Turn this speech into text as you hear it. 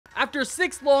After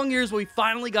 6 long years, we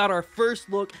finally got our first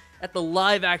look at the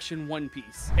live-action One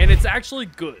Piece, and it's actually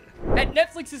good. At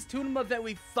Netflix's Toonami event,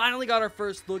 we finally got our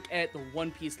first look at the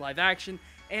One Piece live-action,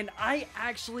 and I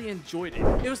actually enjoyed it.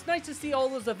 It was nice to see all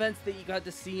those events that you got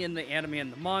to see in the anime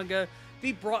and the manga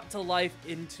be brought to life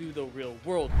into the real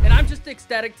world, and I'm just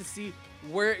ecstatic to see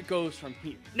where it goes from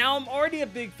here. Now, I'm already a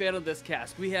big fan of this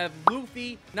cast. We have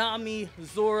Luffy, Nami,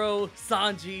 Zoro,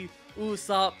 Sanji,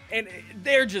 Usopp, and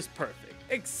they're just perfect.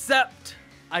 Except,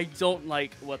 I don't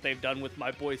like what they've done with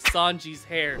my boy Sanji's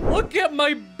hair. Look at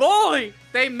my boy!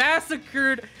 They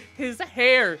massacred his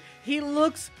hair. He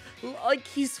looks like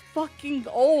he's fucking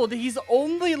old. He's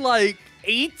only like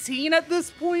 18 at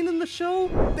this point in the show.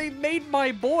 They made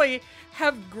my boy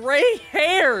have gray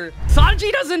hair.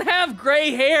 Sanji doesn't have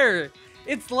gray hair.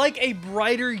 It's like a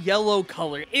brighter yellow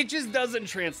color. It just doesn't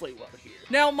translate well here.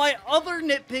 Now, my other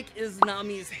nitpick is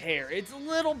Nami's hair. It's a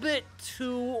little bit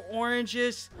too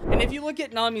orangish. And if you look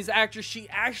at Nami's actress, she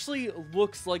actually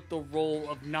looks like the role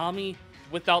of Nami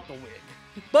without the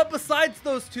wig. But besides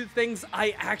those two things,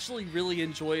 I actually really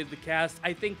enjoyed the cast.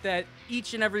 I think that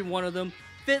each and every one of them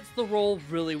fits the role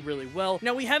really, really well.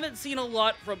 Now, we haven't seen a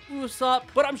lot from Usopp,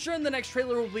 but I'm sure in the next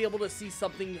trailer we'll be able to see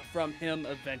something from him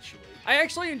eventually. I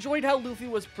actually enjoyed how Luffy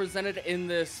was presented in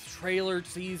this trailer,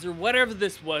 teaser, whatever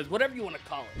this was, whatever you want to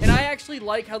call it. And I actually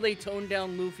like how they toned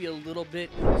down Luffy a little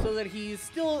bit so that he's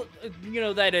still, you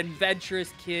know, that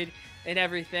adventurous kid and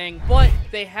everything, but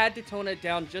they had to tone it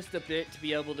down just a bit to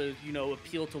be able to, you know,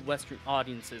 appeal to Western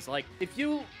audiences. Like, if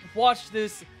you watch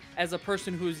this as a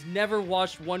person who's never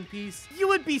watched One Piece, you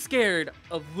would be scared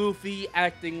of Luffy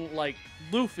acting like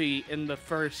Luffy in the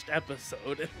first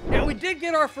episode. Now, we did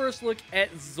get our first look at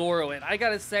Zoro, and I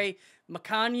gotta say,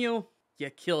 Makanyu, you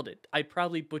killed it. I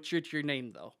probably butchered your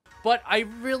name though. But I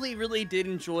really, really did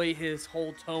enjoy his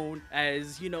whole tone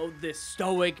as, you know, this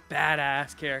stoic,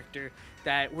 badass character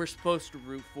that we're supposed to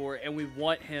root for, and we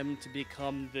want him to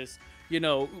become this, you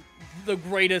know, the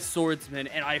greatest swordsman.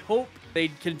 And I hope they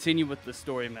continue with the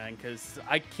story, man, because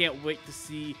I can't wait to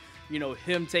see, you know,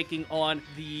 him taking on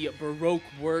the Baroque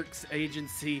Works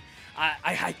Agency.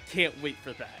 I can't wait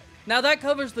for that. Now, that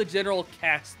covers the general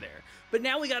cast there. But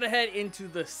now we gotta head into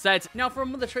the sets. Now,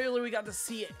 from the trailer, we got to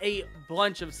see a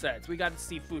bunch of sets. We got to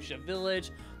see Fuchsia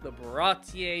Village, the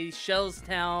Baratier,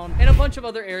 Shellstown, and a bunch of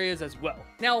other areas as well.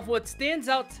 Now, what stands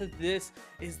out to this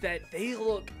is that they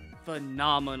look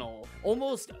phenomenal.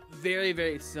 Almost very,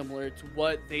 very similar to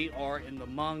what they are in the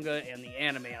manga and the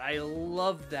anime. And I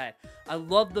love that. I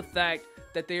love the fact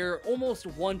that they're almost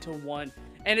one-to-one,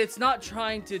 and it's not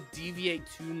trying to deviate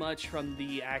too much from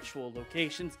the actual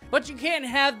locations. But you can't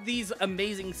have these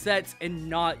amazing sets and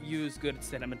not use good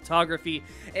cinematography.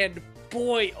 And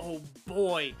boy, oh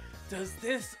boy, does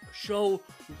this show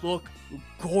look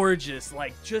gorgeous.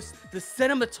 Like, just the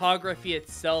cinematography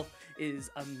itself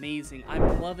is amazing.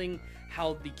 I'm loving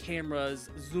how the camera's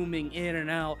zooming in and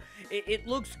out. It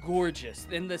looks gorgeous,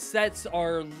 and the sets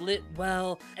are lit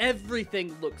well.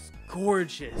 Everything looks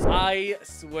gorgeous. I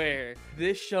swear,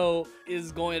 this show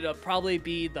is going to probably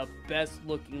be the best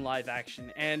looking live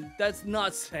action, and that's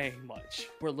not saying much.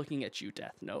 We're looking at you,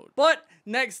 Death Note. But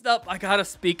next up, I gotta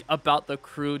speak about the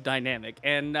crew dynamic,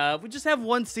 and we just have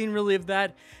one scene really of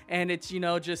that, and it's, you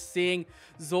know, just seeing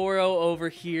Zoro over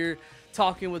here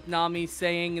talking with Nami,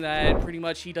 saying that pretty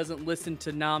much he doesn't listen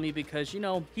to Nami because, you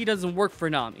know, he doesn't work for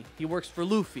Nami. He works for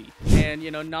Luffy. And,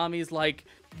 you know, Nami's like,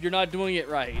 you're not doing it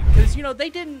right. Because, you know, they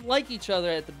didn't like each other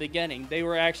at the beginning. They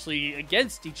were actually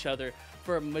against each other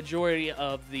for a majority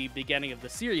of the beginning of the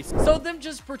series. So them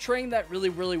just portraying that really,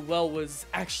 really well was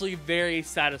actually very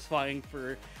satisfying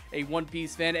for a One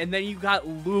Piece fan. And then you got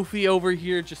Luffy over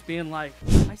here just being like,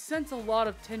 I sense a lot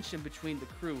of tension between the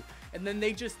crew. And then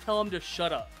they just tell him to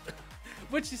shut up.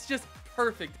 Which is just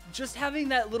perfect. Just having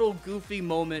that little goofy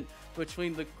moment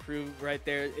between the crew right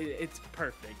there, it's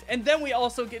perfect. And then we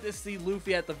also get to see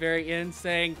Luffy at the very end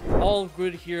saying, all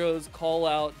good heroes call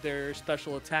out their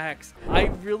special attacks. I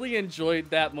really enjoyed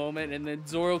that moment. And then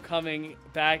Zoro coming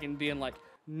back and being like,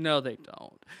 no, they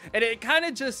don't. And it kind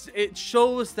of just, it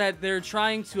shows that they're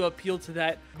trying to appeal to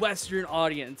that Western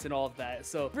audience and all of that.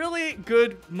 So really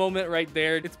good moment right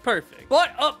there. It's perfect.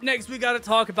 But up next, we got to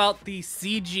talk about the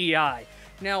CGI.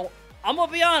 Now, I'm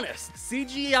gonna be honest,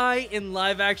 CGI in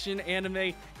live action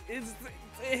anime is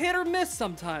hit or miss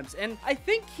sometimes, and I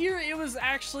think here it was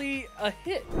actually a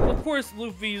hit. Of course,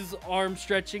 Luffy's arm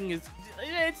stretching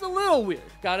it's a little weird,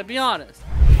 gotta be honest.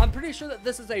 I'm pretty sure that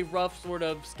this is a rough sort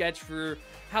of sketch for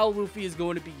how Luffy is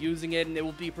going to be using it, and it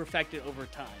will be perfected over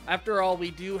time. After all, we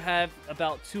do have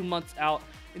about 2 months out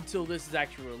until this is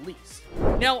actually released.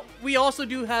 Now, we also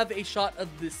do have a shot of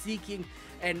the Sea King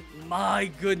and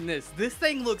my goodness, this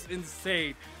thing looks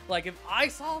insane. Like, if I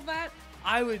saw that,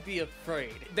 I would be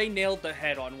afraid. They nailed the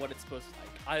head on what it's supposed to like.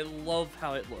 I love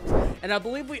how it looks. And I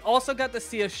believe we also got to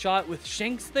see a shot with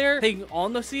Shanks there taking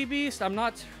on the Sea Beast. I'm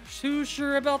not too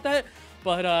sure about that,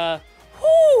 but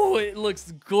whoo, it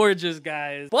looks gorgeous,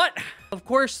 guys. But of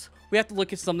course, we have to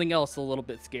look at something else a little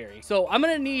bit scary. So I'm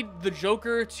gonna need the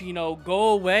Joker to, you know, go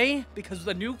away because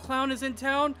the new clown is in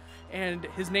town and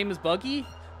his name is Buggy.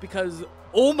 Because,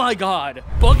 oh my god,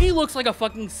 Buggy looks like a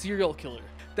fucking serial killer.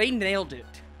 They nailed it.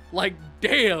 Like,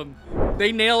 damn.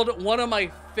 They nailed one of my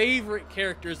favorite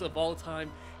characters of all time.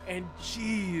 And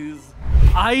jeez,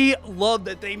 I love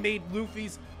that they made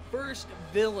Luffy's first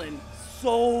villain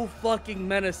so fucking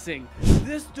menacing.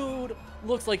 This dude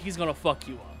looks like he's gonna fuck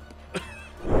you up.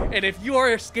 And if you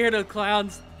are scared of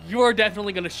clowns, you're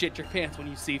definitely gonna shit your pants when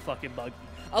you see fucking Buggy.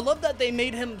 I love that they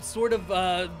made him sort of,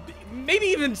 maybe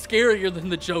even scarier than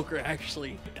the Joker,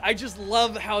 actually. I just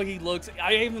love how he looks.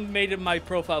 I even made him my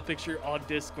profile picture on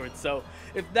Discord, so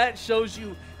if that shows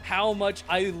you how much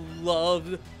I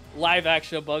love live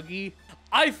action Buggy,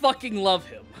 I fucking love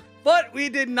him. But we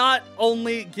did not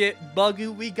only get Buggy,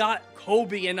 we got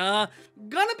Kobe, and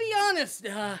gonna be honest,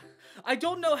 I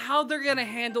don't know how they're gonna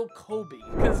handle Kobe,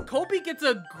 because Kobe gets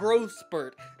a growth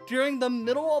spurt during the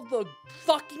middle of the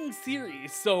fucking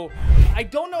series, so I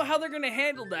don't know how they're gonna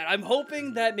handle that. I'm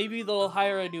hoping that maybe they'll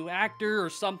hire a new actor or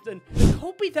something. The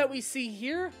Kobe that we see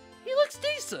here, he looks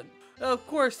decent. Of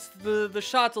course, the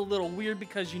shot's a little weird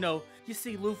because, you know, you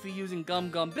see Luffy using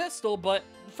Gum Pistol, but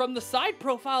from the side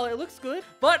profile, it looks good.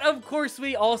 But of course,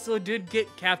 we also did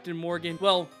get Captain Morgan.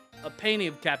 Well, a painting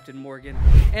of Captain Morgan.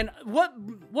 And what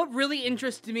really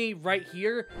interests me right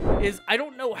here is I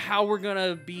don't know how we're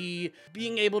gonna be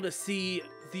being able to see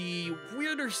the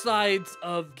weirder sides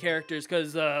of characters,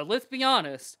 because let's be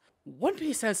honest, One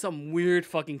Piece has some weird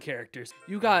fucking characters.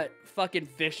 You got fucking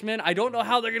Fishman. I don't know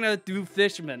how they're gonna do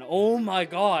Fishman. Oh my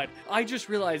god. I just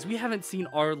realized we haven't seen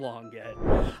Arlong yet.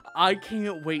 I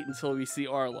can't wait until we see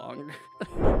Arlong.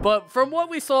 But from what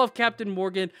we saw of Captain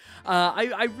Morgan,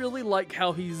 I really like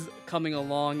how he's coming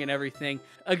along and everything.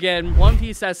 Again, One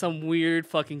Piece has some weird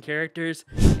fucking characters,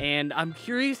 and I'm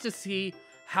curious to see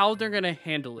how they're gonna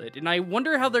handle it. And I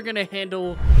wonder how they're gonna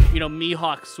handle, you know,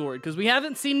 Mihawk's sword, because we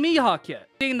haven't seen Mihawk yet.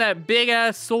 Seeing that big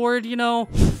ass sword, you know,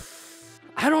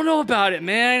 I don't know about it,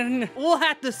 man. We'll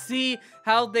have to see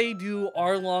how they do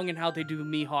Arlong and how they do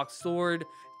Mihawk's sword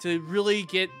to really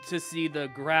get to see the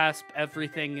grasp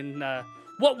everything and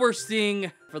what we're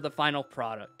seeing for the final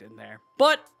product in there.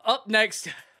 But up next,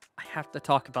 I have to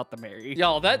talk about the Mary.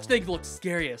 Y'all, that thing looks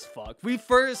scary as fuck. We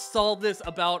first saw this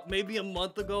about maybe a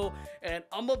month ago, and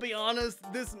I'm gonna be honest,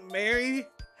 this Mary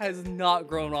has not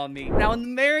grown on me. Now, in the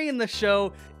Mary in the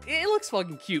show, it looks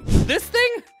fucking cute. This thing,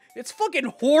 it's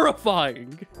fucking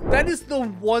horrifying. That is the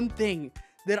one thing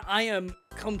that I am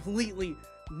completely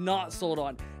not sold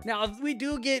on. Now, if we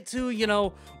do get to, you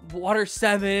know, Water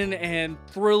 7 and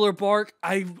Thriller Bark,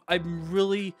 I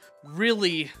really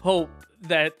hope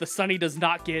that the Sunny does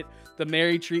not get the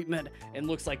Mary treatment and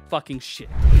looks like fucking shit.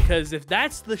 Because if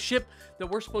that's the ship that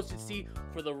we're supposed to see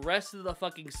for the rest of the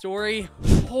fucking story,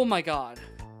 oh my god.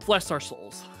 Bless our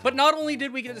souls. But not only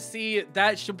did we get to see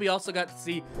that ship, we also got to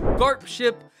see Garp's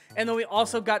ship, and then we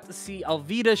also got to see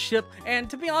Alvida's ship, and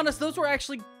to be honest, those were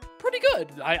actually pretty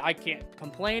good. I can't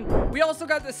complain. We also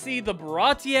got to see the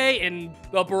Baratier, and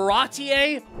the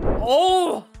Baratier,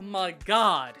 oh my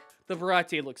god. The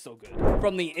Baratier looks so good.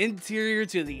 From the interior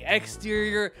to the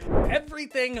exterior,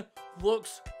 everything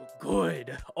looks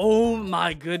good. Oh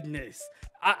my goodness.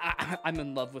 I'm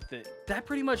in love with it. That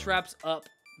pretty much wraps up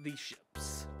the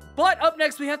ships. But up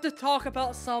next, we have to talk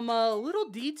about some little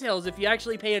details. If you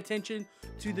actually pay attention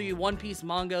to the One Piece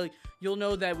manga, you'll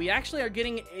know that we actually are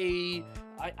getting a...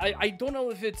 I don't know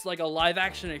if it's like a live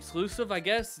action exclusive, I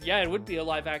guess. Yeah, it would be a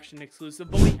live action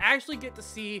exclusive, but we actually get to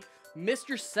see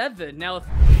Mr. 7. Now, if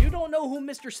you don't know who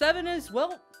Mr. 7 is,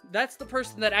 well, that's the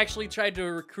person that actually tried to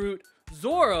recruit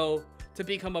Zoro to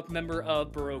become a member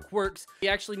of Baroque Works. We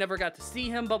actually never got to see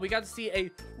him, but we got to see a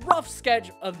rough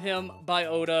sketch of him by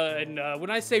Oda, and when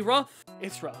I say rough,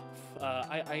 it's rough.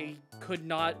 I could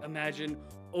not imagine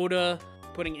Oda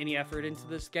putting any effort into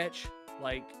this sketch.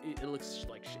 Like, it looks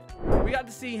like shit. We got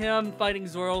to see him fighting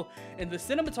Zoro, and the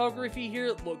cinematography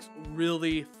here looks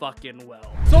really fucking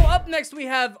well. So up next, we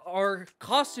have our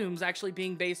costumes actually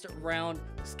being based around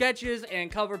sketches and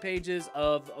cover pages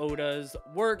of Oda's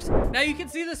works. Now, you can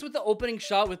see this with the opening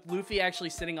shot with Luffy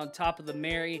actually sitting on top of the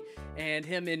Mary and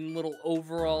him in little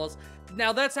overalls.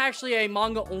 Now that's actually a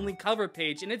manga only cover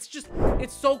page, and it's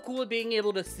so cool being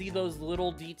able to see those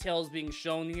little details being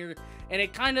shown here, and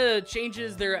it kind of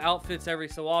changes their outfits every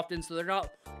so often, so they're not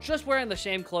just wearing the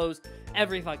same clothes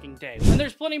every fucking day. And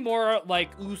there's plenty more,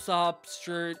 like Usopp's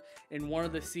shirt in one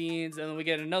of the scenes, and then we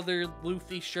get another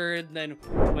Luffy shirt, and then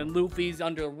when Luffy's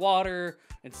underwater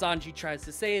and Sanji tries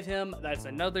to save him, that's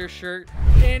another shirt,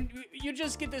 and you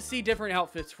just get to see different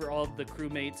outfits for all of the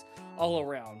crewmates all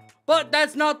around. But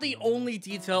that's not the only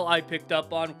detail I picked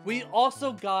up on. We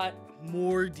also got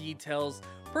more details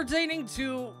pertaining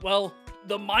to, well,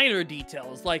 the minor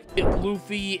details, like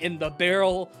Luffy in the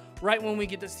barrel, right when we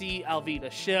get to see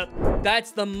Alvida's ship.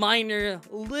 That's the minor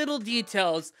little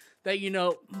details that, you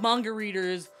know, manga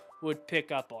readers would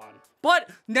pick up on.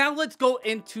 But now let's go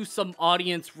into some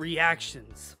audience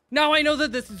reactions. Now I know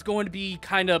that this is going to be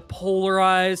kind of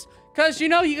polarized, because, you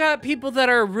know, you got people that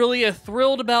are really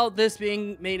thrilled about this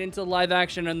being made into live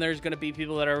action, and there's going to be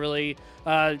people that are really,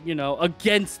 you know,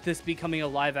 against this becoming a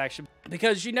live action,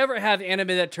 because you never have anime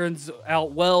that turns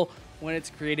out well when it's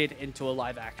created into a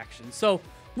live action. So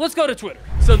let's go to Twitter.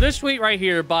 So this tweet right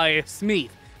here by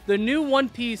Smeeth: the new One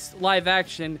Piece live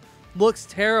action looks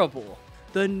terrible.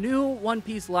 The new One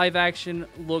Piece live action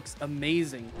looks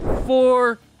amazing.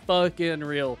 For fucking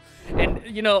real. And,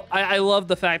 you know, I love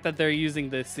the fact that they're using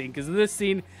this scene, because this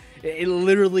scene, it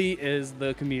literally is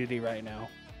the community right now.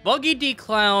 Buggy the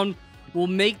Clown will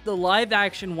make the live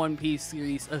action One Piece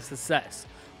series a success.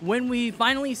 When we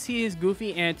finally see his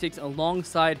goofy antics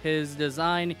alongside his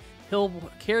design, he'll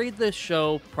carry the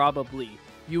show probably.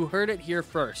 You heard it here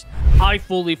first. I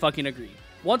fully fucking agree.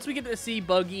 Once we get to see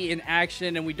Buggy in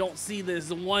action and we don't see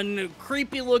this one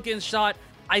creepy looking shot,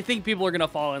 I think people are gonna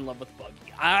fall in love with Buggy.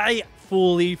 I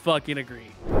fully fucking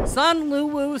agree. San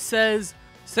Luwu says,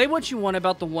 say what you want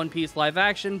about the One Piece live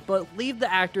action, but leave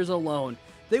the actors alone.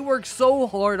 They work so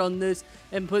hard on this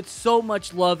and put so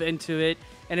much love into it,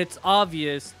 and it's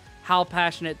obvious how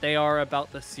passionate they are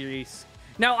about the series.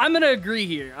 Now, I'm gonna agree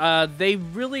here. They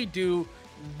really do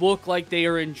look like they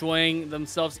are enjoying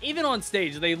themselves. Even on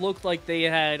stage, they looked like they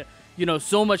had, you know,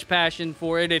 so much passion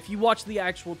for it. If you watch the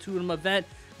actual Toonam event,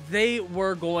 they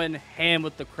were going ham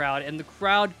with the crowd, and the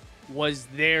crowd was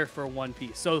there for One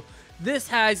Piece. So this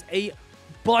has a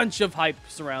bunch of hype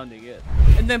surrounding it.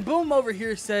 And then Boom over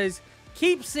here says,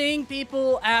 keep seeing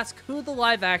people ask who the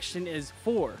live action is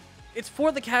for. It's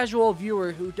for the casual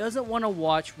viewer who doesn't want to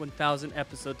watch 1,000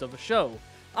 episodes of a show.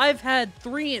 I've had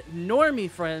 3 normie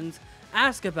friends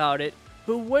ask about it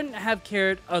who wouldn't have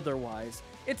cared otherwise.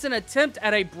 It's an attempt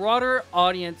at a broader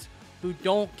audience who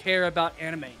don't care about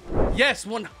anime. Yes,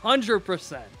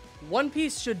 100%. One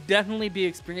Piece should definitely be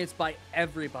experienced by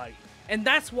everybody, and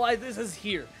that's why this is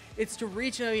here. It's to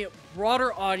reach a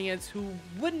broader audience who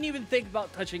wouldn't even think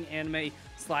about touching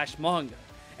anime/manga.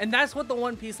 And that's what the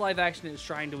One Piece live action is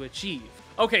trying to achieve.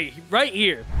 Okay, right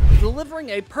here. Delivering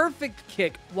a perfect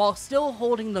kick while still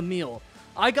holding the meal.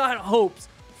 I got hopes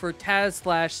for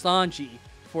Taz/Sanji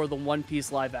for the One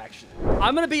Piece live action.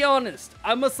 I'm gonna be honest,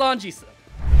 I'm a Sanji sip.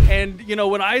 And, you know,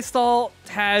 when I saw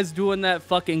Taz doing that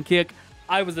fucking kick,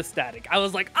 I was ecstatic. I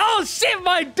was like, oh shit,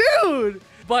 my dude!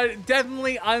 But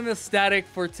definitely, I'm ecstatic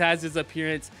for Taz's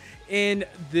appearance in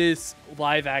this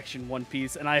live action One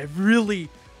Piece, and I really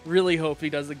hope he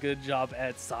does a good job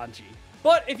at Sanji.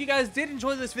 But if you guys did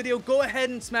enjoy this video, go ahead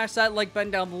and smash that like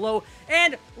button down below,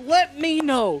 and let me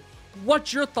know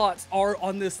what your thoughts are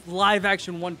on this live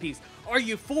action One Piece. Are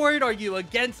you for it? Are you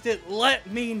against it?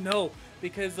 Let me know,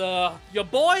 because your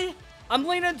boy, I'm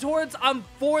leaning towards I'm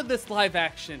for this live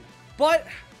action, but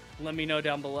let me know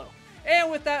down below.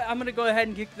 And with that, I'm gonna go ahead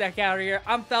and kick the heck out of here.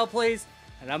 I'm Foul Plays,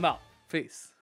 and I'm out. Peace.